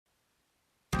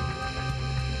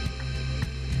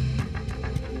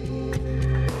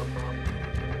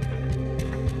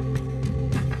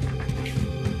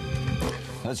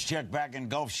Let's check back in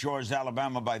Gulf Shores,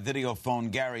 Alabama by video phone.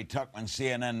 Gary Tuchman,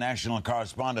 CNN national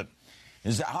correspondent.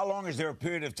 How long is there a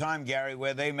period of time, Gary,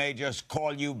 where they may just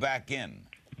call you back in?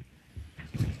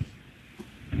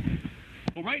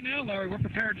 Well, right now, Larry, we're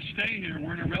prepared to stay here.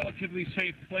 We're in a relatively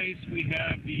safe place. We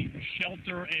have the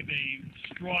shelter of a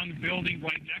strong building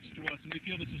right next to us, and we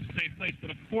feel this is a safe place.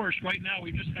 But, of course, right now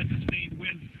we've just had sustained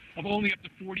winds of only up to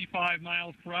 45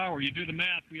 miles per hour. You do the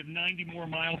math, we have 90 more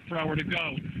miles per hour to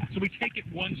go. So we take it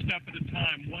one step at a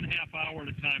time, 1/2 hour at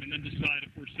a time, and then decide if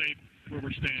we're safe where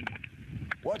we're standing.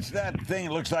 What's that thing?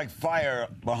 It looks like fire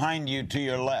behind you to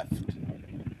your left.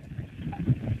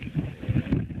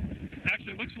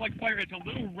 Actually, it looks like fire. It's a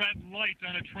little red light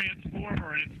on a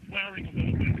transformer, and it's flaring a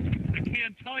little bit. I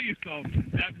can tell you, though,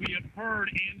 that we have heard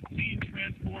and seen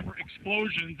transformer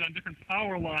explosions on different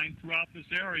power lines throughout this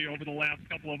area over the last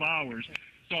couple of hours.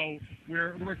 So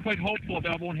we're quite hopeful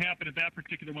that won't happen at that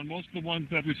particular one. Most of the ones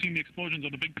that we've seen the explosions are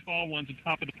the big tall ones on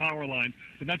top of the power line,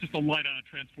 but that's just a light on a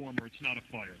transformer. It's not a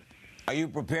fire. Are you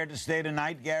prepared to stay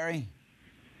tonight, Gary?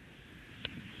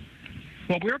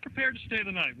 Well, we're prepared to stay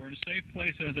the night. We're in a safe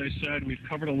place, as I said. We've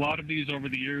covered a lot of these over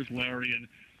the years, Larry, and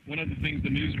one of the things the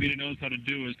news media knows how to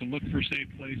do is to look for safe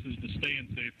places, to stay in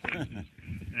safe places.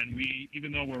 And we,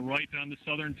 even though we're right on the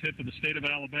southern tip of the state of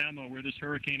Alabama where this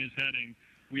hurricane is heading,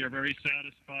 we are very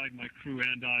satisfied, my crew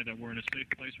and I, that we're in a safe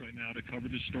place right now to cover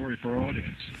this story for our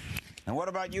audience. And what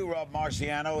about you, Rob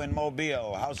Marciano in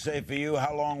Mobile? How safe are you?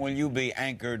 How long will you be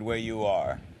anchored where you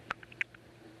are?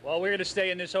 Well, we're going to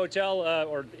stay in this hotel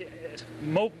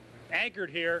anchored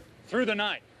here through the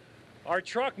night. Our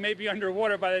truck may be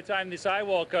underwater by the time the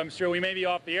sidewall comes through. We may be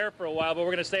off the air for a while, but we're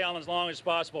going to stay on as long as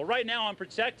possible. Right now, I'm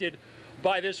protected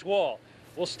by this wall.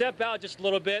 We'll step out just a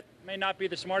little bit. May not be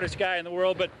the smartest guy in the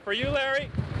world, but for you, Larry?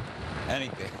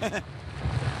 Anything.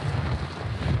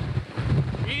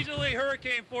 Easily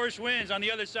hurricane-force winds on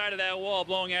the other side of that wall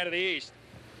blowing out of the east.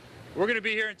 We're going to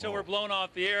be here until we're blown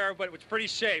off the air, but it's pretty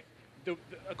safe.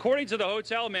 According to the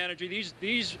hotel manager,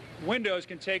 these windows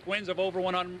can take winds of over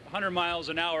 100 miles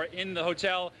an hour in the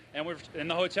hotel, and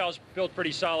the hotel's built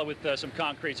pretty solid with some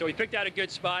concrete. So we picked out a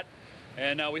good spot,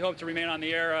 and we hope to remain on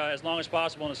the air as long as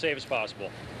possible and as safe as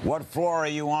possible. What floor are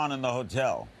you on in the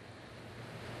hotel?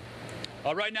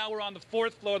 Right now we're on the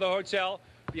 4th floor of the hotel.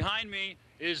 Behind me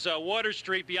is Water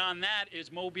Street. Beyond that is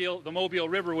the Mobile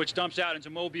River, which dumps out into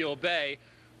Mobile Bay.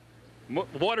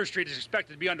 Water Street is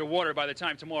expected to be underwater by the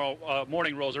time tomorrow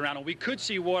morning rolls around, and we could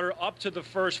see water up to the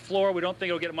 1st floor. We don't think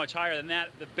it'll get much higher than that.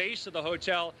 The base of the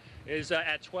hotel is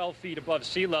at 12 feet above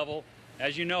sea level.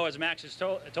 As you know, as Max has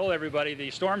told everybody,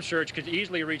 the storm surge could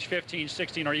easily reach 15,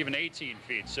 16, or even 18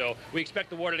 feet. So we expect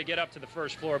the water to get up to the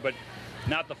 1st floor, but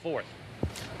not the 4th.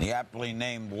 The aptly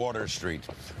named Water Street.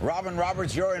 Robin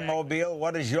Roberts, you're in Mobile.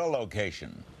 What is your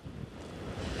location?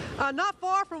 Not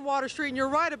far from Water Street, and you're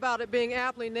right about it being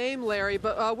aptly named, Larry,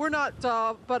 but we're not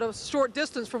but a short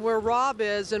distance from where Rob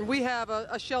is, and we have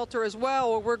a shelter as well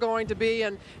where we're going to be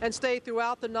and stay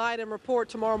throughout the night and report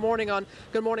tomorrow morning on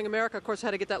Good Morning America. Of course, I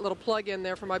had to get that little plug in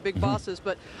there for my big bosses,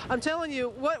 but I'm telling you,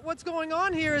 what's going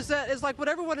on here is like what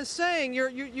everyone is saying.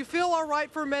 You feel all right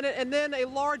for a minute, and then a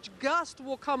large gust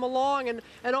will come along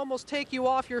and almost take you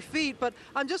off your feet, but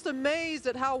I'm just amazed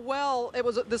at how well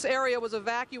this area was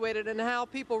evacuated and how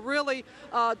people really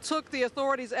took the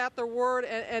authorities at their word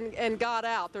and got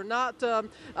out. They're not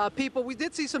people. We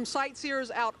did see some sightseers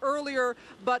out earlier,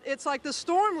 but it's like the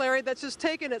storm, Larry, that's just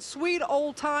taken its sweet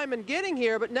old time in getting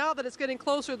here. But now that it's getting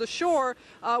closer to the shore,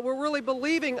 we're really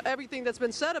believing everything that's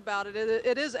been said about it.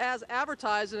 It is as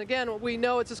advertised, and again, we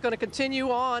know it's just going to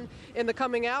continue on in the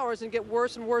coming hours and get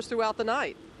worse and worse throughout the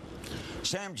night.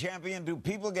 Sam Champion, do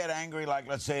people get angry, like,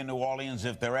 let's say, in New Orleans,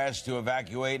 if they're asked to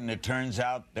evacuate and it turns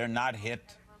out they're not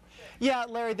hit? Yeah,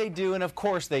 Larry, they do, and of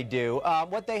course they do.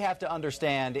 What they have to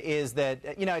understand is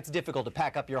that, you know, it's difficult to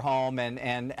pack up your home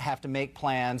and have to make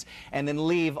plans and then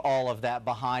leave all of that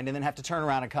behind and then have to turn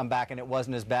around and come back and it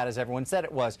wasn't as bad as everyone said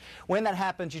it was. When that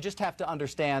happens, you just have to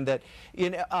understand that, you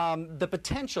know, the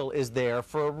potential is there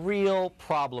for a real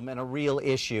problem and a real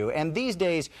issue. And these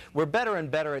days, we're better and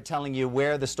better at telling you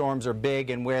where the storms are big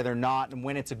and where they're not and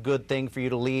when it's a good thing for you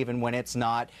to leave and when it's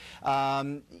not.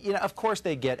 You know, of course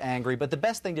they get angry, but the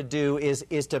best thing to do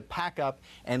is to pack up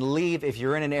and leave if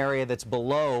you're in an area that's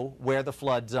below where the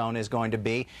flood zone is going to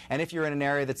be, and if you're in an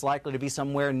area that's likely to be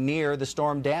somewhere near the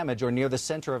storm damage or near the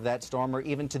center of that storm or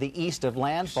even to the east of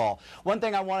landfall. One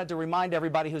thing I wanted to remind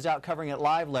everybody who's out covering it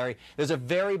live, Larry, there's a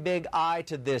very big eye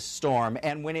to this storm,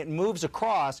 and when it moves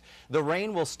across, the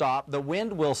rain will stop, the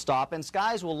wind will stop, and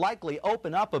skies will likely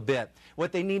open up a bit.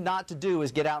 What they need not to do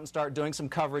is get out and start doing some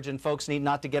coverage, and folks need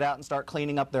not to get out and start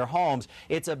cleaning up their homes.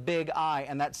 It's a big eye,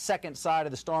 and that second second side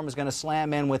of the storm is going to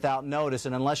slam in without notice,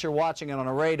 and unless you're watching it on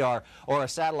a radar or a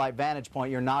satellite vantage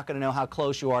point, you're not going to know how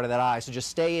close you are to that eye. So just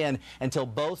stay in until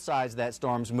both sides of that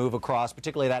storms move across,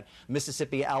 particularly that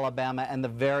Mississippi, Alabama, and the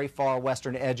very far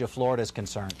western edge of Florida is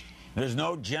concerned. There's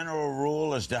no general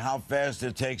rule as to how fast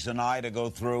it takes an eye to go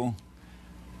through?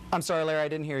 I'm sorry, Larry, I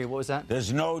didn't hear you. What was that?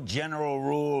 There's no general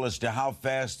rule as to how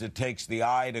fast it takes the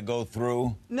eye to go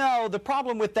through? No, the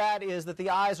problem with that is that the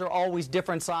eyes are always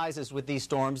different sizes with these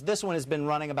storms. This one has been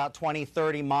running about 20,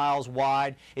 30 miles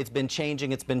wide. It's been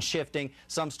changing. It's been shifting.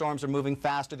 Some storms are moving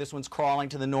faster. This one's crawling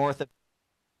to the north.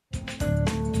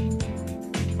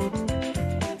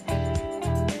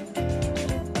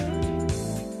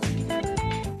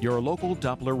 Your local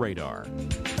Doppler radar.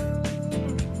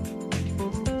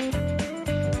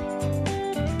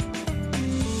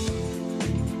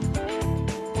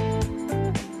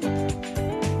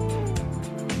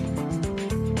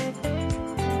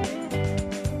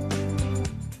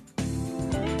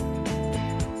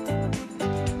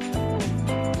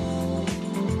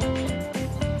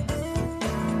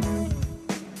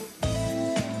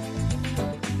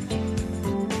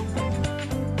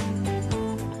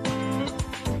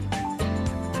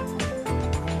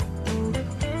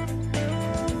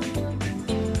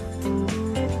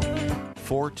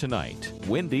 For tonight,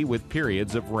 windy with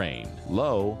periods of rain.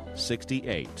 Low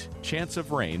 68. Chance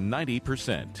of rain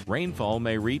 90%. Rainfall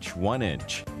may reach 1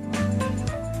 inch.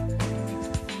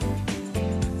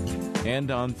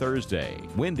 And on Thursday,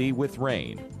 windy with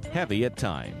rain. Heavy at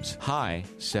times. High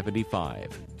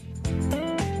 75.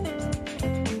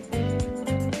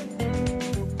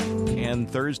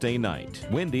 And Thursday night,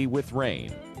 windy with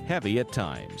rain. Heavy at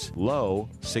times. Low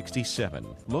 67.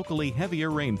 Locally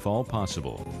heavier rainfall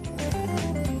possible.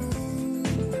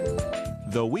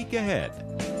 The week ahead.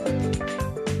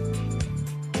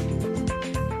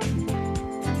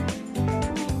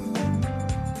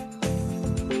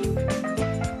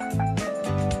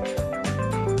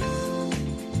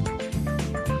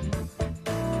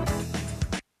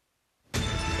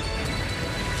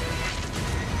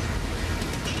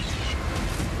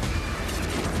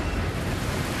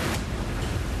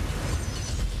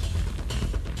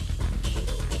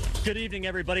 Good evening,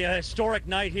 everybody. A historic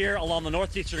night here along the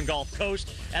northeastern Gulf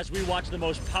Coast as we watch the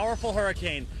most powerful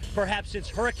hurricane, perhaps since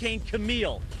Hurricane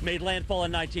Camille made landfall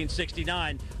in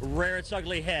 1969, rear its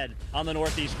ugly head on the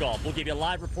northeast Gulf. We'll give you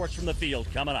live reports from the field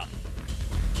coming up.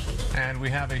 And we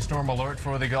have a storm alert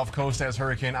for the Gulf Coast as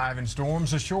Hurricane Ivan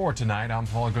storms ashore tonight. I'm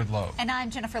Paul Goodlow. And I'm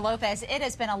Jennifer Lopez. It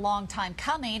has been a long time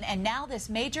coming, and now this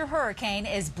major hurricane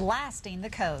is blasting the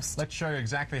coast. Let's show you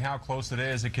exactly how close it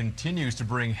is. It continues to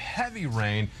bring heavy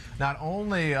rain, not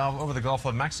only over the Gulf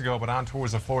of Mexico, but on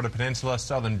towards the Florida Peninsula,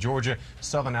 southern Georgia,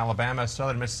 southern Alabama,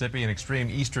 southern Mississippi, and extreme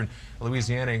eastern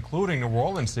Louisiana, including New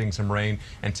Orleans, seeing some rain.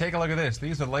 And take a look at this.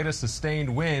 These are the latest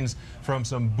sustained winds from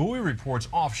some buoy reports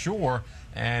offshore.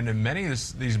 And many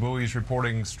of these buoys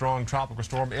reporting strong tropical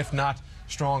storm, if not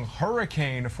strong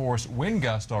hurricane force wind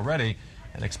gust already,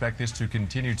 and expect this to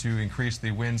continue to increase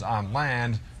the winds on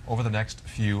land over the next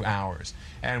few hours.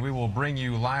 And we will bring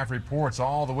you live reports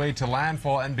all the way to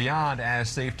landfall and beyond as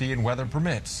safety and weather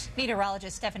permits.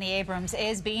 Meteorologist Stephanie Abrams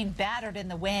is being battered in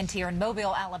the wind here in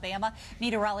Mobile, Alabama.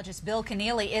 Meteorologist Bill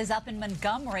Keneally is up in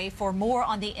Montgomery for more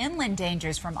on the inland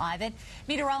dangers from Ivan.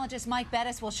 Meteorologist Mike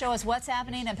Bettis will show us what's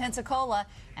happening in Pensacola.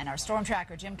 And our storm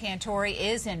tracker, Jim Cantori,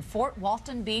 is in Fort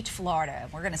Walton Beach, Florida.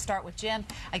 We're going to start with Jim.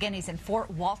 Again, he's in Fort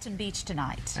Walton Beach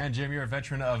tonight. And Jim, you're a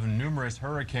veteran of numerous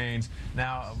hurricanes.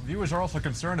 Now, viewers are also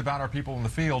concerned about our people in the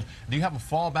field. Do you have a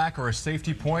fallback or a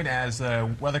safety point as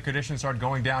weather conditions start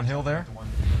going downhill there?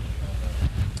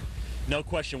 No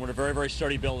question. We're in a very, very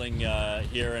sturdy building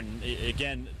here. And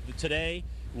again,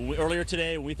 earlier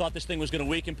today, we thought this thing was going to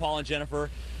weaken, Paul and Jennifer.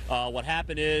 What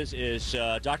happened is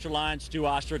Dr. Lyons, Stu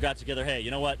Oster got together. Hey,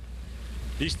 you know what?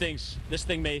 This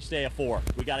thing may stay a 4.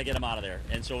 We got to get them out of there.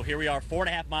 And so here we are,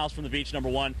 4.5 miles from the beach, number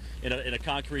one, in a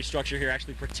concrete structure here,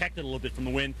 actually protected a little bit from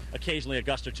the wind. Occasionally a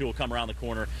gust or two will come around the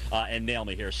corner and nail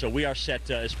me here. So we are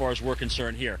set as far as we're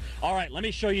concerned here. All right, let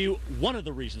me show you one of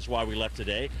the reasons why we left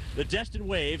today. The Destin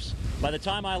waves, by the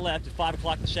time I left at 5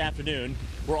 o'clock this afternoon,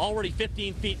 were already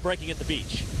 15 feet breaking at the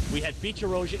beach. We had beach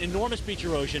erosion, enormous beach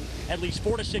erosion, at least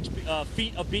 4 to 6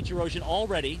 feet of beach erosion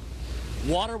already.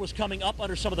 Water was coming up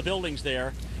under some of the buildings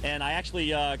there, and I actually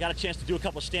got a chance to do a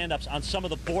couple of stand-ups on some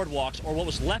of the boardwalks, or what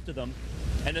was left of them,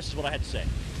 and this is what I had to say.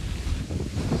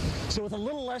 So with a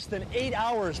little less than 8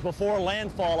 hours before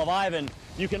landfall of Ivan,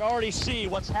 you can already see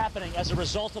what's happening as a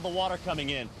result of the water coming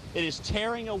in. It is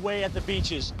tearing away at the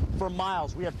beaches for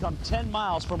miles. We have come 10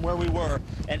 miles from where we were,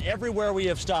 and everywhere we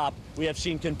have stopped, we have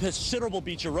seen considerable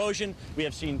beach erosion. We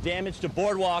have seen damage to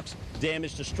boardwalks,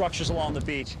 damage to structures along the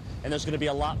beach, and there's going to be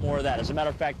a lot more of that. As a matter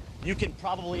of fact, you can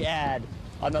probably add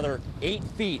another 8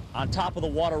 feet on top of the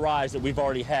water rise that we've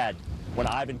already had when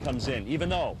Ivan comes in, even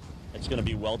though it's going to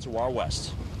be well to our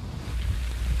west.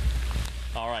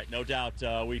 All right, no doubt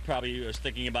we probably was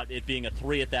thinking about it being a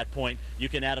 3 at that point. You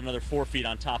can add another 4 feet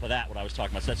on top of that, what I was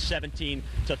talking about. So that's 17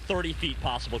 to 30 feet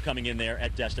possible coming in there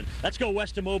at Destin. Let's go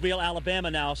west to Mobile, Alabama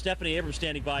now. Stephanie Abrams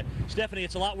standing by. Stephanie,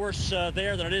 it's a lot worse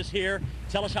there than it is here.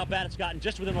 Tell us how bad it's gotten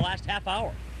just within the last half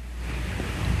hour.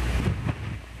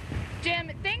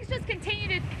 Jim, things just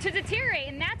continue to deteriorate,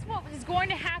 and that's what is going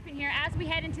to happen here as we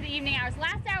head into the evening hours.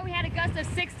 Last hour we had a gust of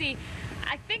 60.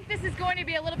 I think this is going to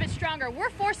be a little bit stronger. We're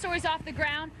 4 stories off the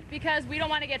ground because we don't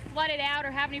want to get flooded out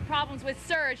or have any problems with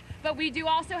surge, but we do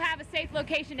also have a safe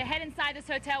location to head inside this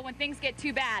hotel when things get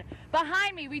too bad.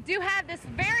 Behind me, we do have this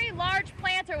very large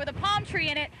planter with a palm tree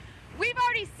in it. We've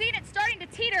already seen it starting to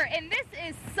teeter, and this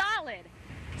is solid.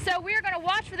 So we're going to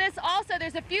watch for this. Also,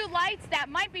 there's a few lights that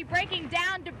might be breaking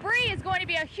down. Debris is going to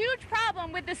be a huge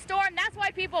problem with the storm. That's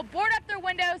why people board up their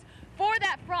windows for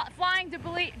that flying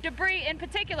debris in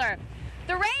particular.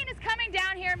 The rain is coming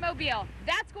down here in Mobile.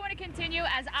 That's going to continue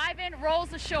as Ivan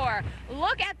rolls ashore.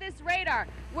 Look at this radar.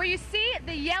 Where you see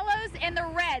the yellows and the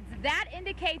reds, that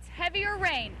indicates heavier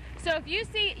rain. So if you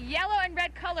see yellow and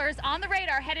red colors on the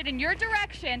radar headed in your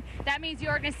direction, that means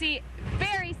you're going to see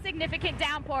very significant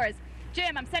downpours.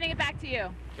 Jim, I'm sending it back to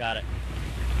you. Got it.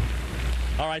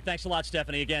 All right, thanks a lot,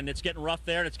 Stephanie. Again, it's getting rough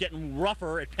there, and it's getting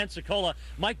rougher at Pensacola.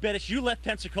 Mike Bettis, you left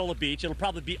Pensacola Beach. It'll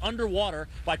probably be underwater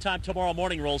by the time tomorrow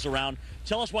morning rolls around.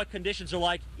 Tell us what conditions are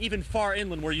like even far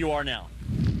inland where you are now.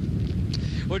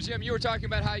 Well, Jim, you were talking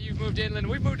about how you've moved inland.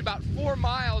 We've moved about 4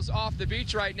 miles off the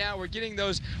beach right now. We're getting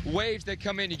those waves that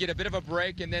come in. You get a bit of a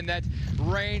break, and then that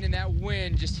rain and that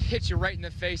wind just hits you right in the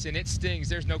face, and it stings.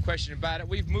 There's no question about it.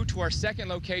 We've moved to our second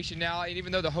location now, and even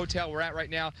though the hotel we're at right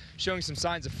now showing some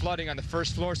signs of flooding on the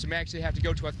first floor, so we actually have to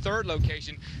go to a third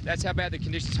location. That's how bad the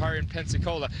conditions are in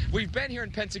Pensacola. We've been here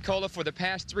in Pensacola for the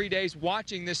past 3 days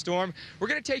watching this storm. We're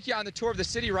going to take you on the tour of the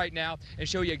city right now and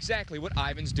show you exactly what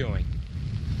Ivan's doing.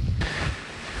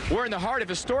 We're in the heart of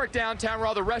historic downtown where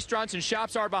all the restaurants and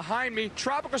shops are behind me.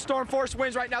 Tropical storm force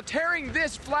winds right now tearing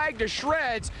this flag to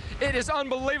shreds. It is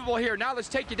unbelievable here. Now let's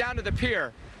take you down to the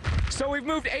pier. So we've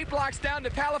moved 8 blocks down to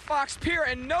Palafox Pier,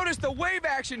 and notice the wave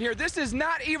action here. This is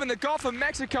not even the Gulf of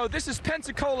Mexico. This is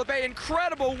Pensacola Bay.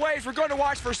 Incredible waves. We're going to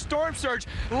watch for storm surge.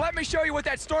 Let me show you what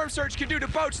that storm surge can do to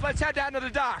boats. Let's head down to the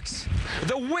docks.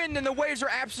 The wind and the waves are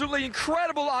absolutely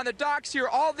incredible on the docks here.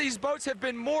 All these boats have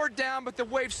been moored down, but the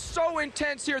waves so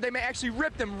intense here, they may actually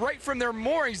rip them right from their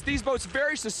moorings. These boats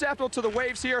very susceptible to the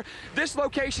waves here. This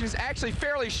location is actually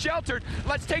fairly sheltered.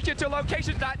 Let's take you to a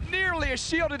location not nearly as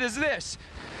shielded as this.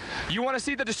 You want to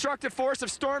see the destructive force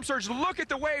of storm surge? Look at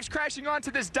the waves crashing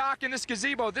onto this dock and this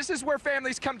gazebo. This is where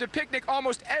families come to picnic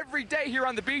almost every day here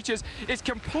on the beaches. It's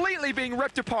completely being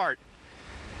ripped apart.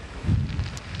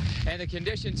 And the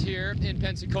conditions here in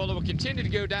Pensacola will continue to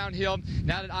go downhill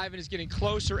now that Ivan is getting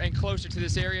closer and closer to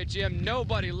this area. Jim,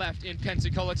 nobody left in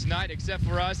Pensacola tonight except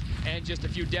for us and just a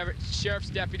few sheriff's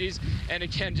deputies. And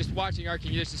again, just watching our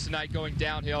conditions tonight going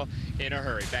downhill in a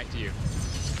hurry. Back to you.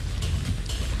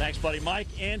 Thanks, buddy. Mike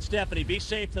and Stephanie, be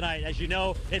safe tonight. As you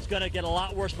know, it's going to get a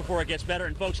lot worse before it gets better.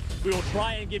 And, folks, we will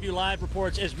try and give you live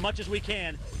reports as much as we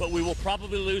can, but we will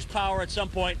probably lose power at some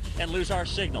point and lose our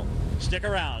signal. Stick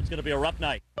around. It's going to be a rough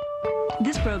night.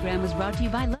 This program was brought to you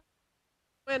by...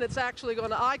 And it's actually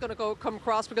going to come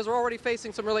across because we're already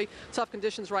facing some really tough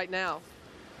conditions right now.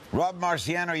 Rob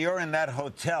Marciano, you're in that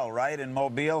hotel, right, in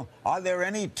Mobile? Are there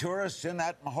any tourists in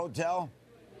that hotel?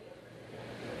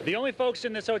 The only folks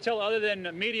in this hotel other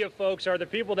than media folks are the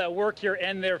people that work here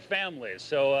and their families.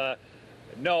 So,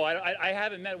 no, I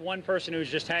haven't met one person who's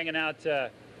just hanging out,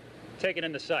 taking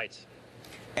in the sights.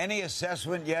 Any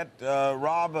assessment yet,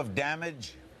 Rob, of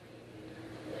damage?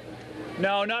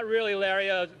 No, not really,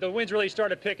 Larry. The winds really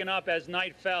started picking up as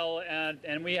night fell,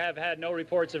 and we have had no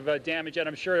reports of damage yet.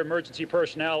 I'm sure emergency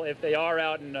personnel, if they are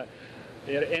out in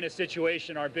a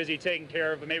situation, are busy taking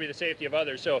care of maybe the safety of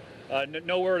others. So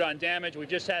no word on damage. We've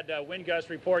just had a wind gust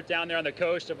report down there on the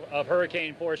coast of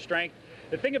hurricane force strength.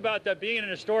 The thing about being in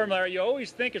a storm, Larry, you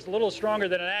always think it's a little stronger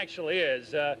than it actually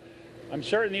is. I'm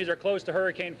certain these are close to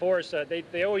hurricane force.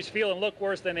 They always feel and look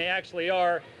worse than they actually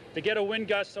are. To get a wind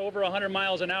gust over 100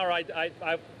 miles an hour,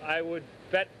 I would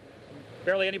bet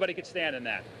barely anybody could stand in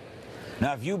that.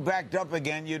 Now, if you backed up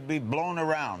again, you'd be blown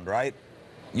around, right?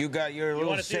 You got your little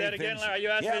want to see that again, Larry? Are you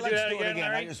asking me to do that again,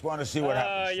 Larry? I just want to see what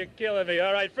happens. You're killing me.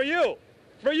 All right, for you,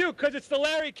 because it's the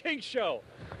Larry King Show.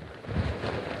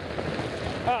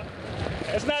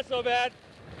 It's not so bad.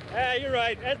 You're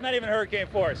right. That's not even hurricane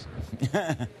force.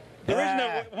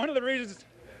 One of the reasons,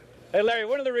 hey Larry,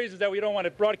 one of the reasons that we don't want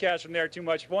to broadcast from there too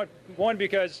much. One,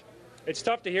 because it's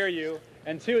tough to hear you,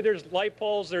 and two, there's light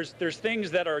poles. There's things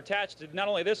that are attached to not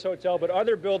only this hotel but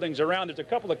other buildings around. There's a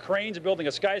couple of cranes building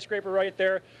a skyscraper right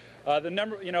there.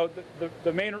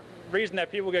 The main reason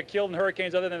that people get killed in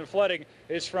hurricanes, other than the flooding,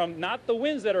 is from not the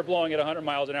winds that are blowing at 100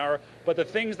 miles an hour, but the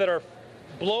things that are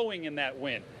blowing in that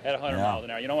wind at 100 miles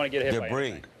an hour. You don't want to get hit by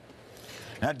anything.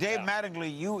 Now, Dave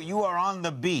Mattingly, you are on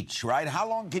the beach, right? How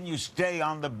long can you stay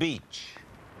on the beach?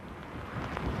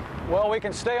 Well, we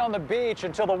can stay on the beach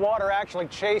until the water actually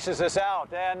chases us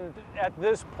out. And at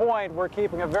this point, we're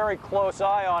keeping a very close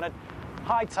eye on it.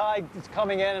 High tide is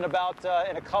coming in about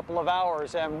in a couple of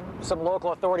hours, and some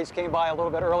local authorities came by a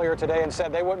little bit earlier today and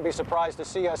said they wouldn't be surprised to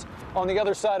see us on the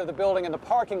other side of the building in the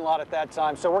parking lot at that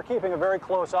time. So we're keeping a very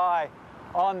close eye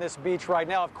on this beach right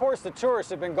now. Of course, the tourists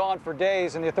have been gone for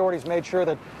days, and the authorities made sure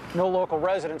that no local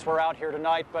residents were out here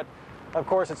tonight. But of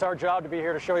course, it's our job to be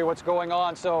here to show you what's going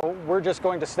on. So we're just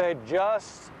going to stay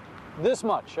just this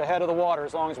much ahead of the water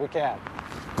as long as we can.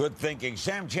 Good thinking.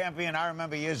 Sam Champion, I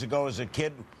remember years ago as a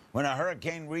kid when a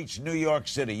hurricane reached New York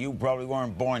City. You probably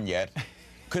weren't born yet.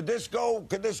 Could this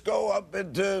go up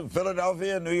into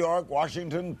Philadelphia, New York,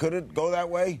 Washington? Could it go that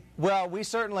way? Well, we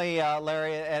certainly,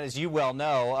 Larry, as you well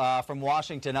know, from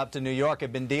Washington up to New York,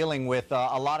 have been dealing with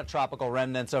a lot of tropical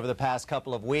remnants over the past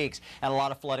couple of weeks, and a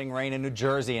lot of flooding rain in New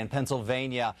Jersey and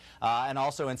Pennsylvania, and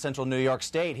also in central New York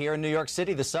State. Here in New York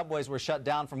City, the subways were shut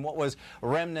down from what was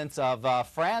remnants of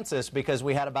Francis, because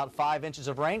we had about 5 inches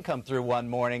of rain come through one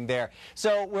morning there.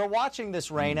 So we're watching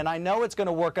this rain, and I know it's going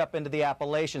to work up into the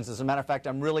Appalachians. As a matter of fact,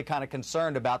 I'm really kind of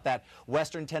concerned about that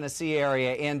western Tennessee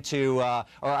area into,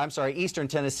 eastern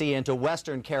Tennessee into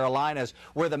western Carolinas,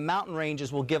 where the mountain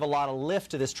ranges will give a lot of lift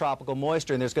to this tropical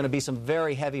moisture, and there's going to be some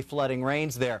very heavy flooding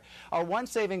rains there. Our one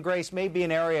saving grace may be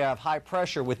an area of high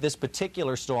pressure with this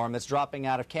particular storm that's dropping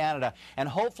out of Canada, and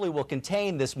hopefully will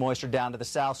contain this moisture down to the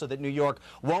south so that New York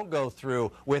won't go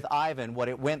through with Ivan what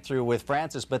it went through with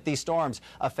Francis. But these storms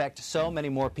affect so many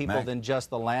more people than just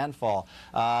the landfall.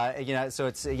 So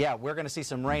it's, we're going to see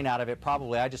some rain out of it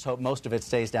probably. I just hope most of it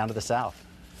stays down to the south.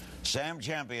 Sam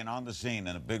Champion on the scene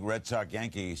in a big Red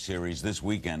Sox-Yankee series this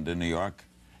weekend in New York.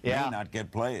 Yeah. May not get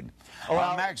played.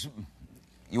 Well, Max,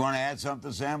 you want to add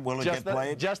something, Sam? Will it get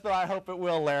played? Just that I hope it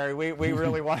will, Larry. We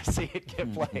really want to see it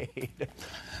get played.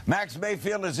 Max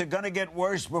Mayfield, is it going to get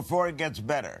worse before it gets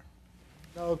better?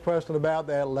 No question about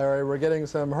that, Larry. We're getting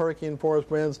some hurricane-force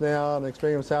winds now in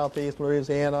extreme southeast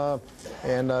Louisiana,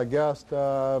 and gusts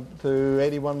to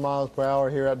 81 miles per hour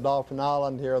here at Dauphin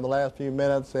Island here in the last few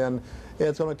minutes, and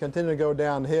it's going to continue to go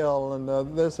downhill,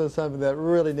 and this is something that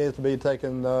really needs to be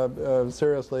taken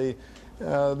seriously.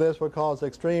 This will cause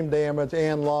extreme damage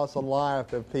and loss of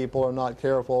life if people are not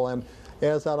careful. And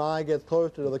as that eye gets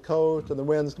closer to the coast and the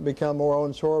winds become more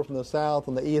onshore from the south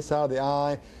and the east side of the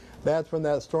eye, that's when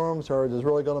that storm surge is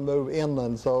really going to move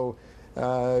inland. So,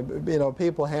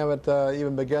 people haven't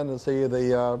even begun to see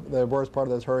the worst part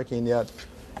of this hurricane yet.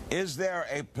 Is there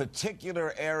a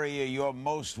particular area you're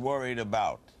most worried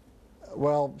about?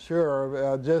 Well,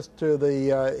 sure. Just to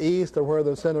the east of where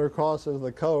the center crosses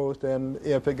the coast, and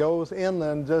if it goes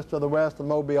inland just to the west of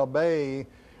Mobile Bay,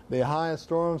 the highest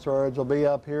storm surge will be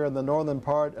up here in the northern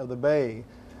part of the bay.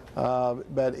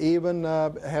 But even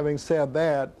having said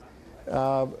that,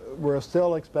 we're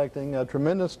still expecting a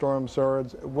tremendous storm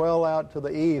surge well out to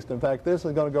the east. In fact, this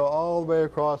is going to go all the way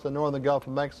across the northern Gulf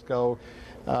of Mexico.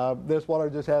 This water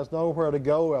just has nowhere to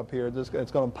go up here. It's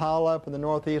going to pile up in the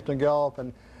northeastern Gulf,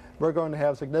 and we're going to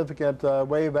have significant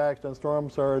wave action and storm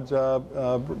surge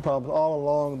problems all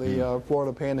along the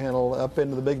Florida Panhandle up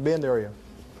into the Big Bend area.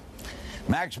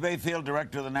 Max Mayfield,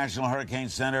 director of the National Hurricane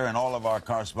Center, and all of our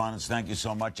correspondents, thank you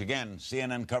so much. Again,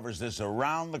 CNN covers this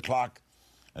around the clock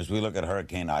as we look at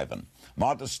Hurricane Ivan.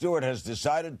 Martha Stewart has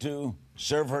decided to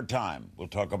serve her time. We'll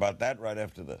talk about that right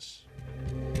after this.